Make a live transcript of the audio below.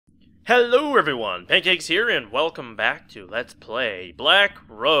Hello everyone, Pancakes here, and welcome back to Let's Play Black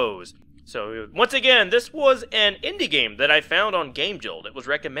Rose. So, once again, this was an indie game that I found on GameJolt. It was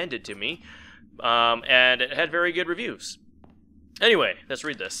recommended to me, and it had very good reviews. Anyway, let's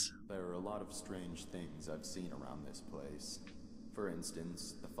read this. There are a lot of strange things I've seen around this place. For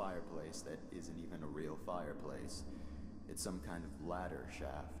instance, the fireplace that isn't even a real fireplace. It's some kind of ladder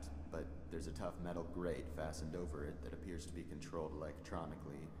shaft, but there's a tough metal grate fastened over it that appears to be controlled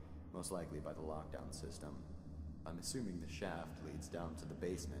electronically, most likely by the lockdown system. I'm assuming the shaft leads down to the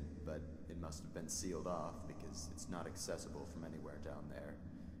basement, but it must have been sealed off because it's not accessible from anywhere down there.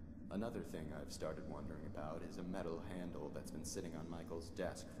 Another thing I've started wondering about is a metal handle that's been sitting on Michael's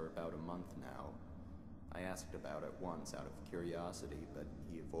desk for about a month now. I asked about it once out of curiosity, but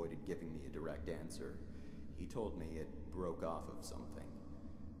he avoided giving me a direct answer. He told me it broke off of something.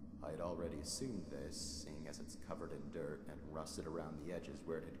 I had already assumed this, seeing as it's covered in dirt and rusted around the edges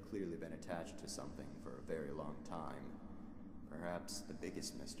where it had clearly been attached to something for a very long time. Perhaps the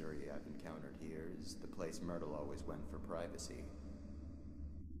biggest mystery I've encountered here is the place Myrtle always went for privacy.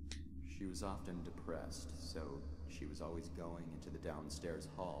 She was often depressed, so she was always going into the downstairs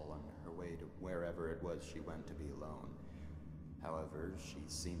hall on her way to wherever it was she went to be alone. However, she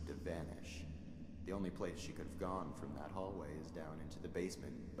seemed to vanish. The only place she could have gone from that hallway is down into the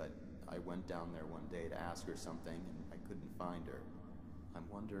basement, but I went down there one day to ask her something and I couldn't find her. I'm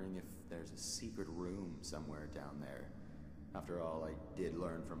wondering if there's a secret room somewhere down there. After all, I did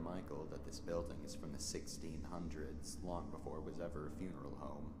learn from Michael that this building is from the 1600s, long before it was ever a funeral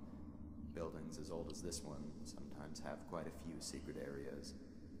home. Buildings as old as this one sometimes have quite a few secret areas.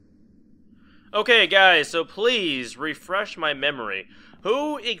 Okay guys, so please refresh my memory.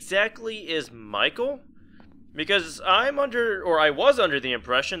 Who exactly is Michael? Because I was under the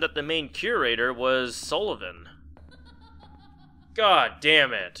impression that the main curator was Sullivan. God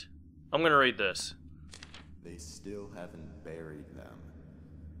damn it. I'm gonna read this. They still haven't buried them.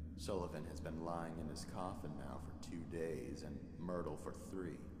 Sullivan has been lying in his coffin now for 2 days, and Myrtle for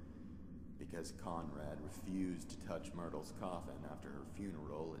 3. Because Conrad refused to touch Myrtle's coffin after her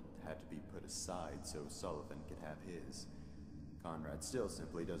funeral, it had to be put aside so Sullivan could have his. Conrad still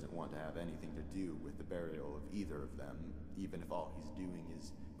simply doesn't want to have anything to do with the burial of either of them, even if all he's doing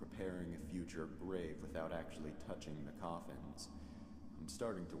is preparing a future grave without actually touching the coffins. I'm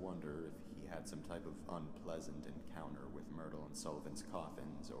starting to wonder if he had some type of unpleasant encounter with Myrtle and Sullivan's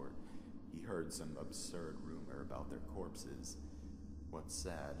coffins, or he heard some absurd rumor about their corpses. What's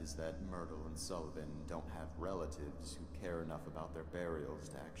sad is that Myrtle and Sullivan don't have relatives who care enough about their burials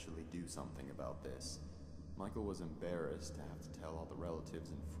to actually do something about this. Michael was embarrassed to have to tell all the relatives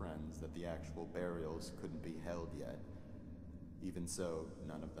and friends that the actual burials couldn't be held yet. Even so,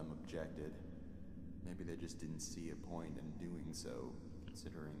 none of them objected. Maybe they just didn't see a point in doing so,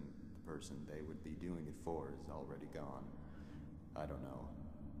 considering the person they would be doing it for is already gone. I don't know.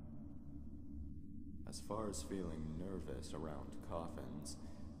 As far as feeling nervous around coffins,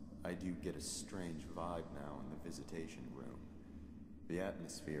 I do get a strange vibe now in the visitation room. The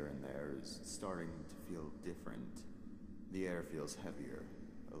atmosphere in there is starting to feel different. The air feels heavier,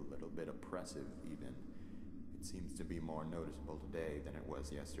 a little bit oppressive even. It seems to be more noticeable today than it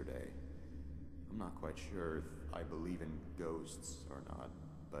was yesterday. I'm not quite sure if I believe in ghosts or not,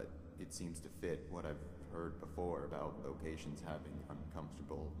 but it seems to fit what I've heard before about locations having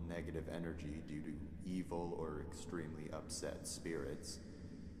uncomfortable negative energy due to evil or extremely upset spirits.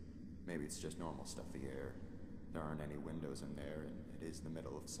 Maybe it's just normal stuffy air. There aren't any windows in there, and it is the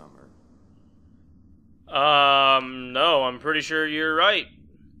middle of summer. No, I'm pretty sure you're right.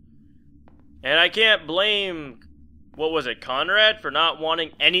 And I can't blame, what was it, Conrad, for not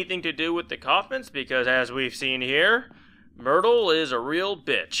wanting anything to do with the coffins, because as we've seen here, Myrtle is a real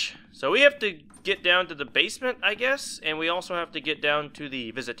bitch. So we have to get down to the basement, I guess, and we also have to get down to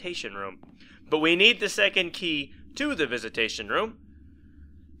the visitation room. But we need the second key to the visitation room,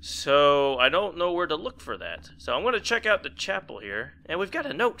 so I don't know where to look for that. So I'm going to check out the chapel here, and we've got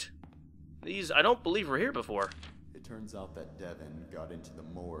a note. These, I don't believe were here before. It turns out that Devin got into the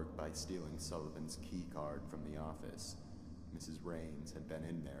morgue by stealing Sullivan's key card from the office. Mrs. Raines had been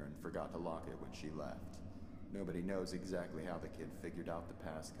in there and forgot to lock it when she left. Nobody knows exactly how the kid figured out the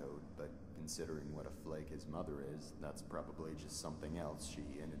passcode, but considering what a flake his mother is, that's probably just something else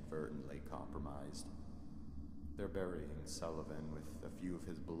she inadvertently compromised. They're burying Sullivan with a few of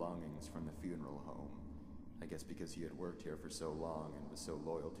his belongings from the funeral home. I guess because he had worked here for so long and was so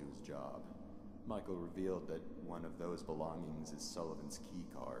loyal to his job. Michael revealed that one of those belongings is Sullivan's key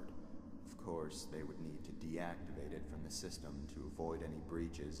card. Of course, they would need to deactivate it from the system to avoid any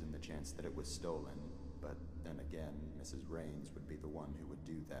breaches in the chance that it was stolen, but then again, Mrs. Raines would be the one who would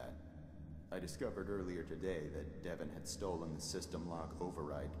do that. I discovered earlier today that Devon had stolen the system lock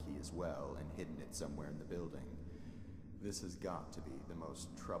override key as well and hidden it somewhere in the building. This has got to be the most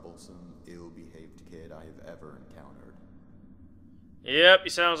troublesome, ill-behaved kid I have ever encountered. Yep, he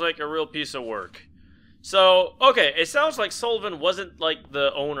sounds like a real piece of work. So, okay, it sounds like Sullivan wasn't like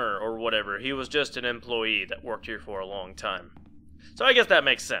the owner or whatever. He was just an employee that worked here for a long time. So I guess that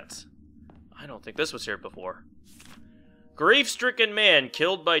makes sense. I don't think this was here before. Grief-stricken man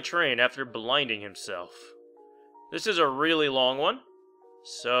killed by train after blinding himself. This is a really long one.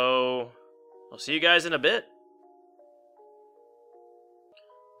 So, I'll see you guys in a bit.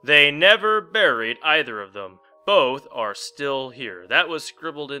 They never buried either of them. Both are still here. That was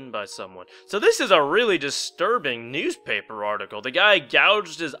scribbled in by someone. So this is a really disturbing newspaper article. The guy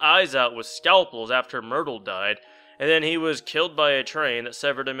gouged his eyes out with scalpels after Myrtle died, and then he was killed by a train that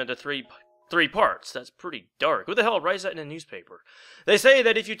severed him into three parts. That's pretty dark. Who the hell writes that in a newspaper? They say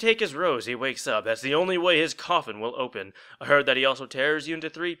that if you take his rose, he wakes up. That's the only way his coffin will open. I heard that he also tears you into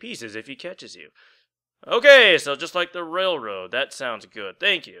 3 pieces if he catches you. Okay, so just like the railroad. That sounds good.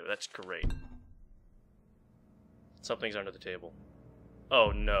 Thank you. That's great. Something's under the table.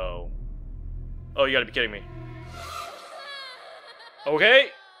 Oh, no. Oh, you gotta be kidding me. Okay.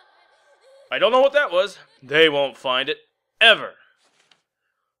 I don't know what that was. They won't find it. Ever.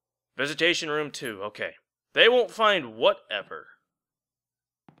 Visitation room 2. Okay. They won't find whatever.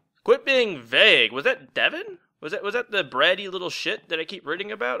 Quit being vague. Was that Devon? Was that the bratty little shit that I keep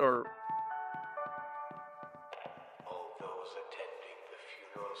reading about, or... All those attending the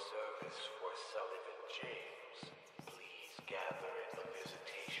funeral service for Sullivan James, please gather in the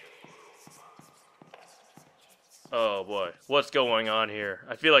visitation room. Oh boy, what's going on here?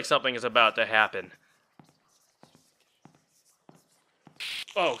 I feel like something is about to happen.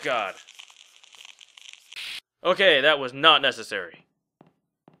 Oh god. Okay, that was not necessary.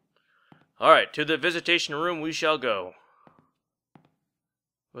 Alright, to the visitation room we shall go.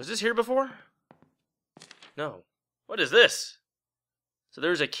 Was this here before? No. What is this? So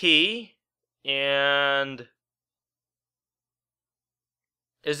there's a key, and...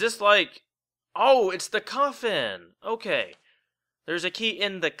 Is this like... Oh, it's the coffin! Okay. There's a key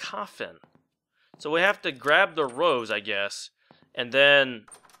in the coffin. So we have to grab the rose, I guess, and then...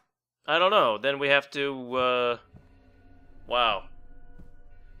 I don't know, then we have to, wow.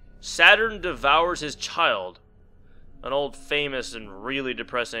 Saturn devours his child. An old famous and really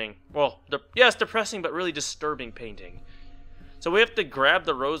depressing... Well, yes, depressing but really disturbing painting. So we have to grab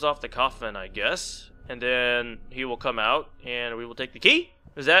the rose off the coffin, I guess. And then he will come out and we will take the key?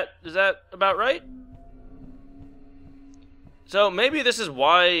 Is that about right? So maybe this is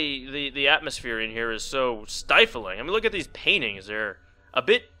why the atmosphere in here is so stifling. I mean, look at these paintings. They're a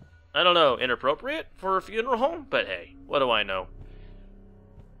bit, I don't know, inappropriate for a funeral home? But hey, what do I know?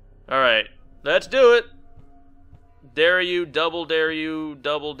 Alright, let's do it. Dare you, double dare you,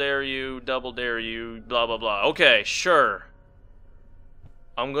 double dare you, double dare you, blah blah blah. Okay, sure.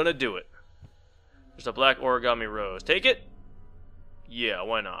 I'm gonna do it. There's a black origami rose. Take it? Yeah,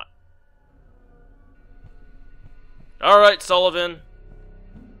 why not? Alright, Sullivan.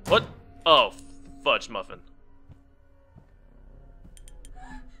 What? Oh, fudge muffin.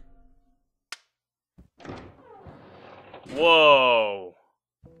 Whoa.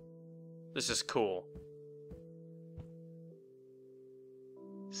 This is cool.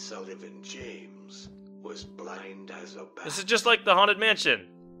 Sullivan James was blind as a bat. This is just like the Haunted Mansion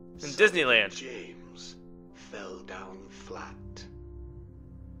in Disneyland. James fell down flat.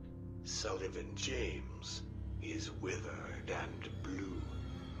 Sullivan James is withered and blue.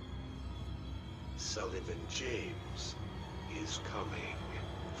 Sullivan James is coming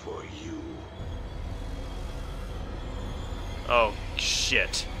for you. Oh,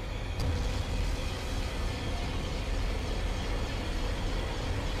 shit.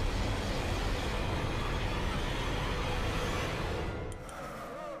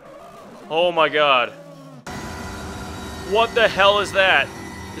 Oh my god. What the hell is that?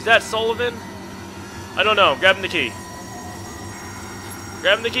 Is that Sullivan? I don't know. Grab him the key.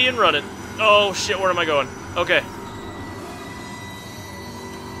 Grab him the key and run it. Oh shit, where am I going? Okay.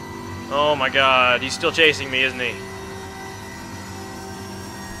 Oh my god, he's still chasing me, isn't he?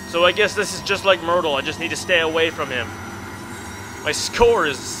 So I guess this is just like Myrtle. I just need to stay away from him. My score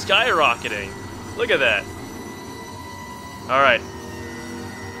is skyrocketing. Look at that. Alright.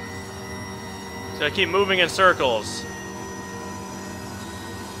 So I keep moving in circles.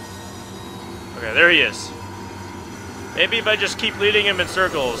 Okay, there he is. Maybe if I just keep leading him in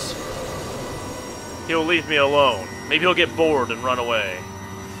circles, he'll leave me alone. Maybe he'll get bored and run away.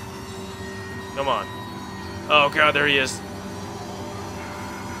 Come on. Oh god, there he is.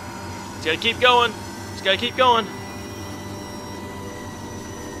 Just gotta keep going. Just gotta keep going.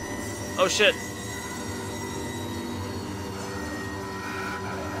 Oh shit.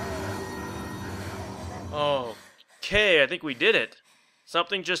 Okay, I think we did it.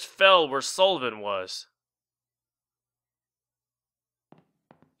 Something just fell where Sullivan was.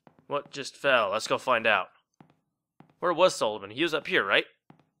 What just fell? Let's go find out. Where was Sullivan? He was up here, right?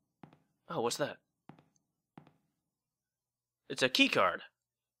 Oh, what's that? It's a key card.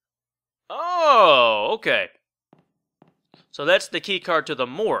 Oh, okay. So that's the key card to the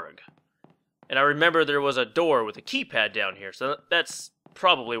morgue. And I remember there was a door with a keypad down here, so that's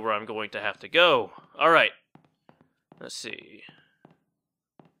probably where I'm going to have to go. Alright. Let's see.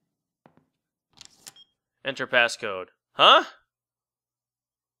 Enter passcode. Huh?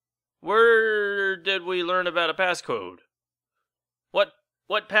 Where did we learn about a passcode? What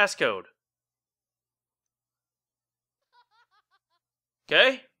passcode?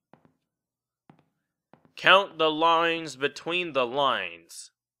 Okay. Count the lines between the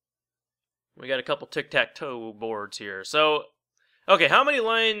lines. We got a couple tic-tac-toe boards here. So, okay, how many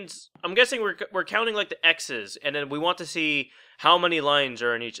lines? I'm guessing we're counting like the X's, and then we want to see how many lines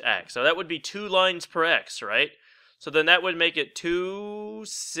are in each X. So that would be 2 lines per X, right? So then that would make it 2,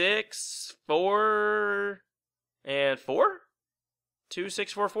 6, 4, and 4? 2,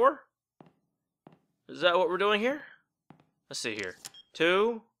 6, 4, 4? Is that what we're doing here? Let's see here.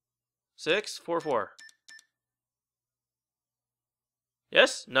 2, 6, 4, 4.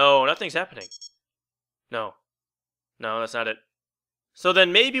 Yes? No, nothing's happening. No. No, that's not it. So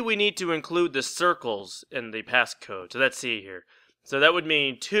then maybe we need to include the circles in the passcode. So let's see here. So that would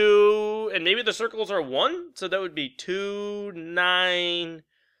mean 2, and maybe the circles are 1? So that would be 2, 9,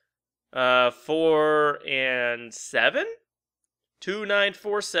 4, and 7? 2, 9,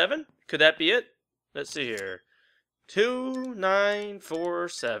 4, 7? Could that be it? Let's see here. 2, 9, 4,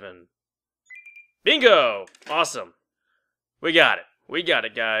 7. Bingo! Awesome. We got it. We got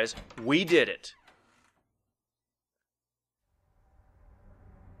it, guys. We did it.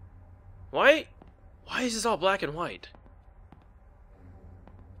 Why is this all black and white?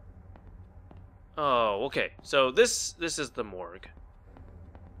 Oh, okay. So this is the morgue.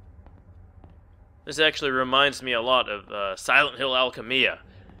 This actually reminds me a lot of Silent Hill Alchemia.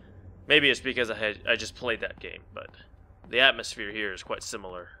 Maybe it's because I just played that game, but the atmosphere here is quite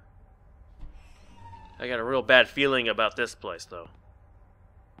similar. I got a real bad feeling about this place, though.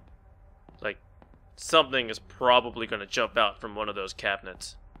 Like, something is probably going to jump out from one of those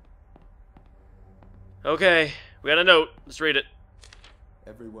cabinets. Okay, we got a note. Let's read it.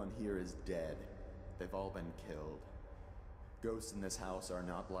 Everyone here is dead. They've all been killed. Ghosts in this house are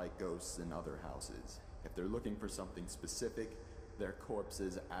not like ghosts in other houses. If they're looking for something specific, their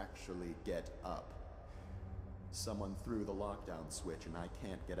corpses actually get up. Someone threw the lockdown switch and I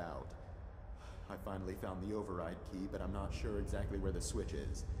can't get out. I finally found the override key, but I'm not sure exactly where the switch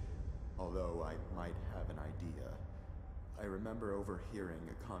is. Although I might have an idea. I remember overhearing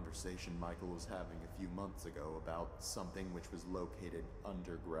a conversation Michael was having a few months ago about something which was located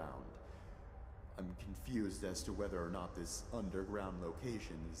underground. I'm confused as to whether or not this underground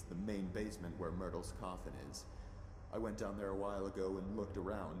location is the main basement where Myrtle's coffin is. I went down there a while ago and looked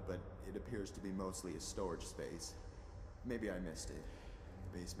around, but it appears to be mostly a storage space. Maybe I missed it.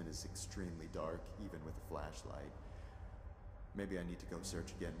 The basement is extremely dark, even with a flashlight. Maybe I need to go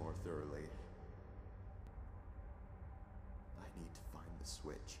search again more thoroughly. I need to find the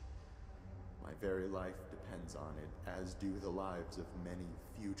switch. My very life depends on it, as do the lives of many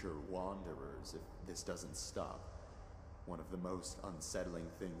future wanderers if this doesn't stop. One of the most unsettling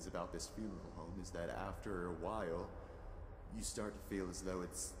things about this funeral home is that after a while, you start to feel as though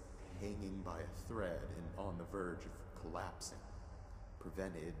it's hanging by a thread and on the verge of collapsing,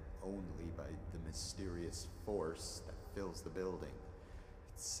 prevented only by the mysterious force that fills the building.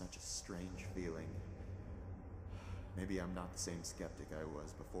 It's such a strange feeling. Maybe I'm not the same skeptic I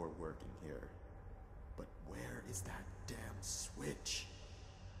was before working here. But where is that damn switch?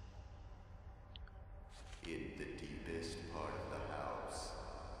 In the deepest part of the house.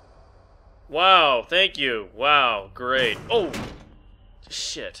 Wow, thank you. Wow, great. Oh,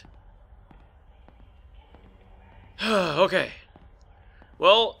 shit. Okay.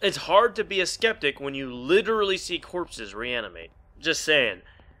 Well, it's hard to be a skeptic when you literally see corpses reanimate. Just saying.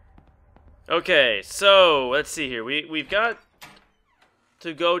 Okay, so let's see here. We've got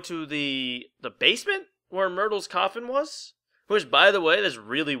to go to the basement where Myrtle's coffin was, which, by the way, that's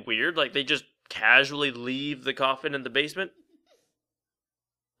really weird. Like, they just casually leave the coffin in the basement.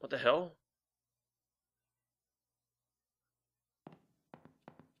 What the hell?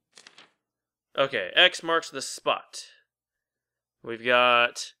 Okay, X marks the spot. We've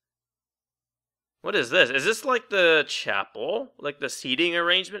got What is this? Is this like the chapel? Like the seating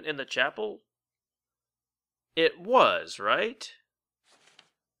arrangement in the chapel? It was, right?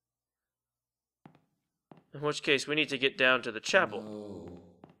 In which case, we need to get down to the chapel.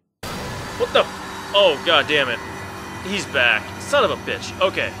 No. What the? Oh, god damn it. He's back. Son of a bitch.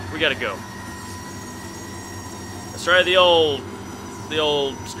 Okay, we gotta go. Let's try the old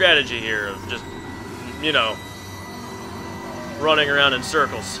strategy here of just, you know, running around in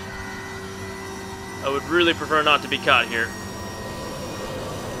circles. I would really prefer not to be caught here.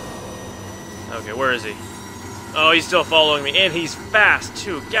 Okay, where is he? Oh, he's still following me, and he's fast,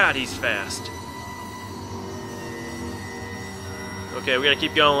 too. God, he's fast. Okay, we gotta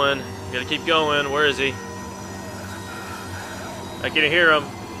keep going. We gotta keep going. Where is he? I can hear him.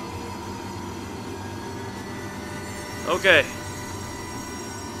 Okay.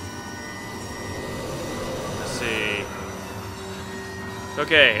 Let's see.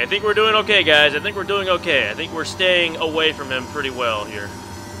 Okay, I think we're doing okay, guys. I think we're doing okay. I think we're staying away from him pretty well here.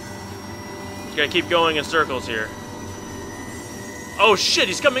 Just gotta keep going in circles here. Oh shit,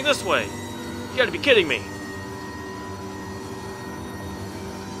 he's coming this way. You gotta be kidding me.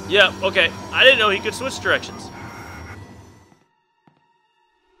 Yeah, okay. I didn't know he could switch directions.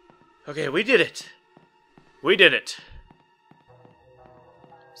 Okay, we did it. We did it.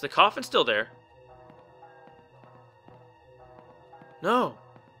 Is the coffin still there? No.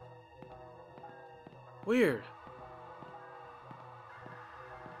 Weird.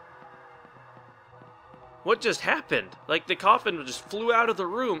 What just happened? Like, the coffin just flew out of the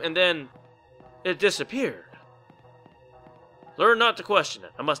room and then it disappeared. Learn not to question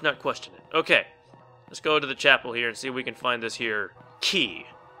it. I must not question it. Okay. Let's go to the chapel here and see if we can find this here key.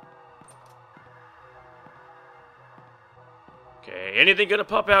 Okay, anything gonna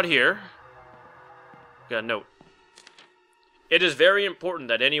pop out here? Got a note. It is very important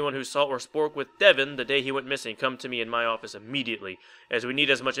that anyone who saw or spoke with Devon the day he went missing come to me in my office immediately, as we need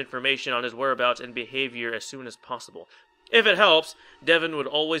as much information on his whereabouts and behavior as soon as possible. If it helps, Devon would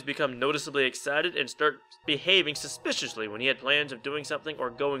always become noticeably excited and start behaving suspiciously when he had plans of doing something or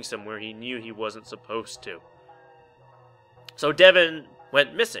going somewhere he knew he wasn't supposed to. So Devon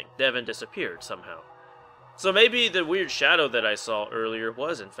went missing. Devon disappeared somehow. So maybe the weird shadow that I saw earlier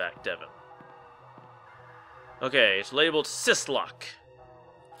was in fact Devon. Okay, it's labeled Syslock.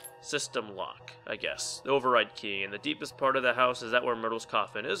 System lock, I guess. The override key. In the deepest part of the house, is that where Myrtle's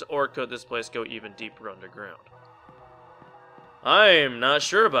coffin is? Or could this place go even deeper underground? I'm not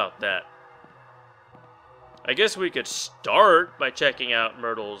sure about that. I guess we could start by checking out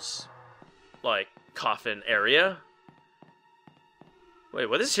Myrtle's, like, coffin area. Wait,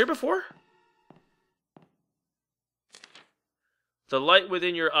 was this here before? The light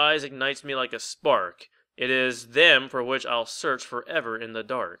within your eyes ignites me like a spark. It is them for which I'll search forever in the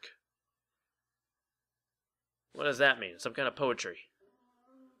dark. What does that mean? Some kind of poetry.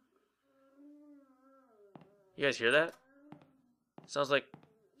 You guys hear that? Sounds like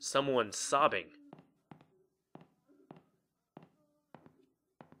someone sobbing.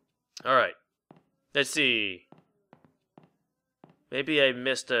 Alright. Let's see. Maybe I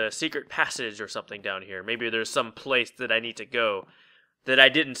missed a secret passage or something down here. Maybe there's some place that I need to go that I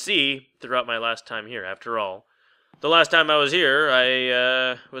didn't see throughout my last time here. After all, the last time I was here,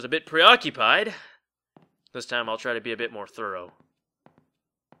 I was a bit preoccupied. This time I'll try to be a bit more thorough.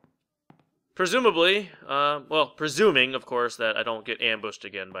 Presumably, well, presuming, of course, that I don't get ambushed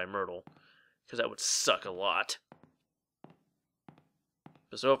again by Myrtle, because that would suck a lot.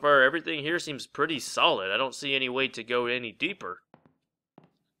 But so far, everything here seems pretty solid. I don't see any way to go any deeper.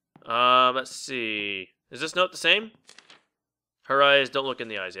 Let's see. Is this note the same? Her eyes, don't look in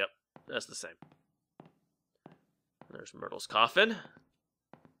the eyes. Yep, that's the same. There's Myrtle's coffin.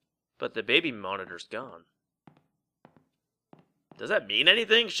 But the baby monitor's gone. Does that mean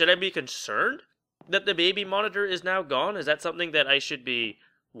anything? Should I be concerned that the baby monitor is now gone? Is that something that I should be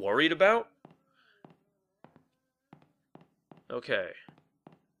worried about? Okay.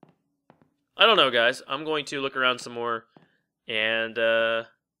 I don't know, guys. I'm going to look around some more. And,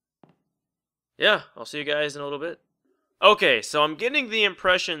 yeah, I'll see you guys in a little bit. Okay, so I'm getting the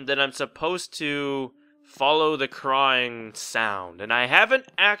impression that I'm supposed to follow the crying sound. And I haven't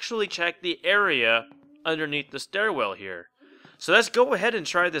actually checked the area underneath the stairwell here. So let's go ahead and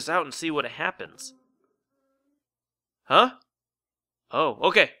try this out and see what happens. Huh? Oh,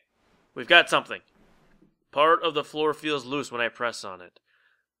 okay. We've got something. Part of the floor feels loose when I press on it.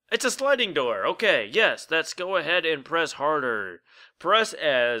 It's a sliding door. Okay, yes, let's go ahead and press harder. Press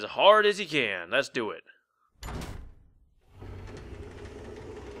as hard as you can. Let's do it.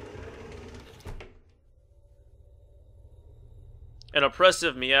 An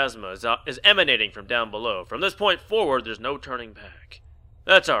oppressive miasma is emanating from down below. From this point forward, there's no turning back.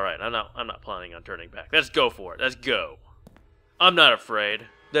 That's alright, I'm not planning on turning back. Let's go for it, let's go. I'm not afraid.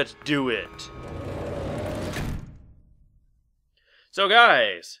 Let's do it. So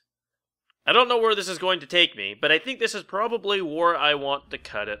guys, I don't know where this is going to take me, but I think this is probably where I want to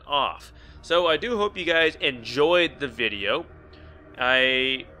cut it off. So I do hope you guys enjoyed the video.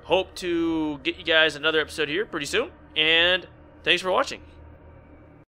 I hope to get you guys another episode here pretty soon, and thanks for watching.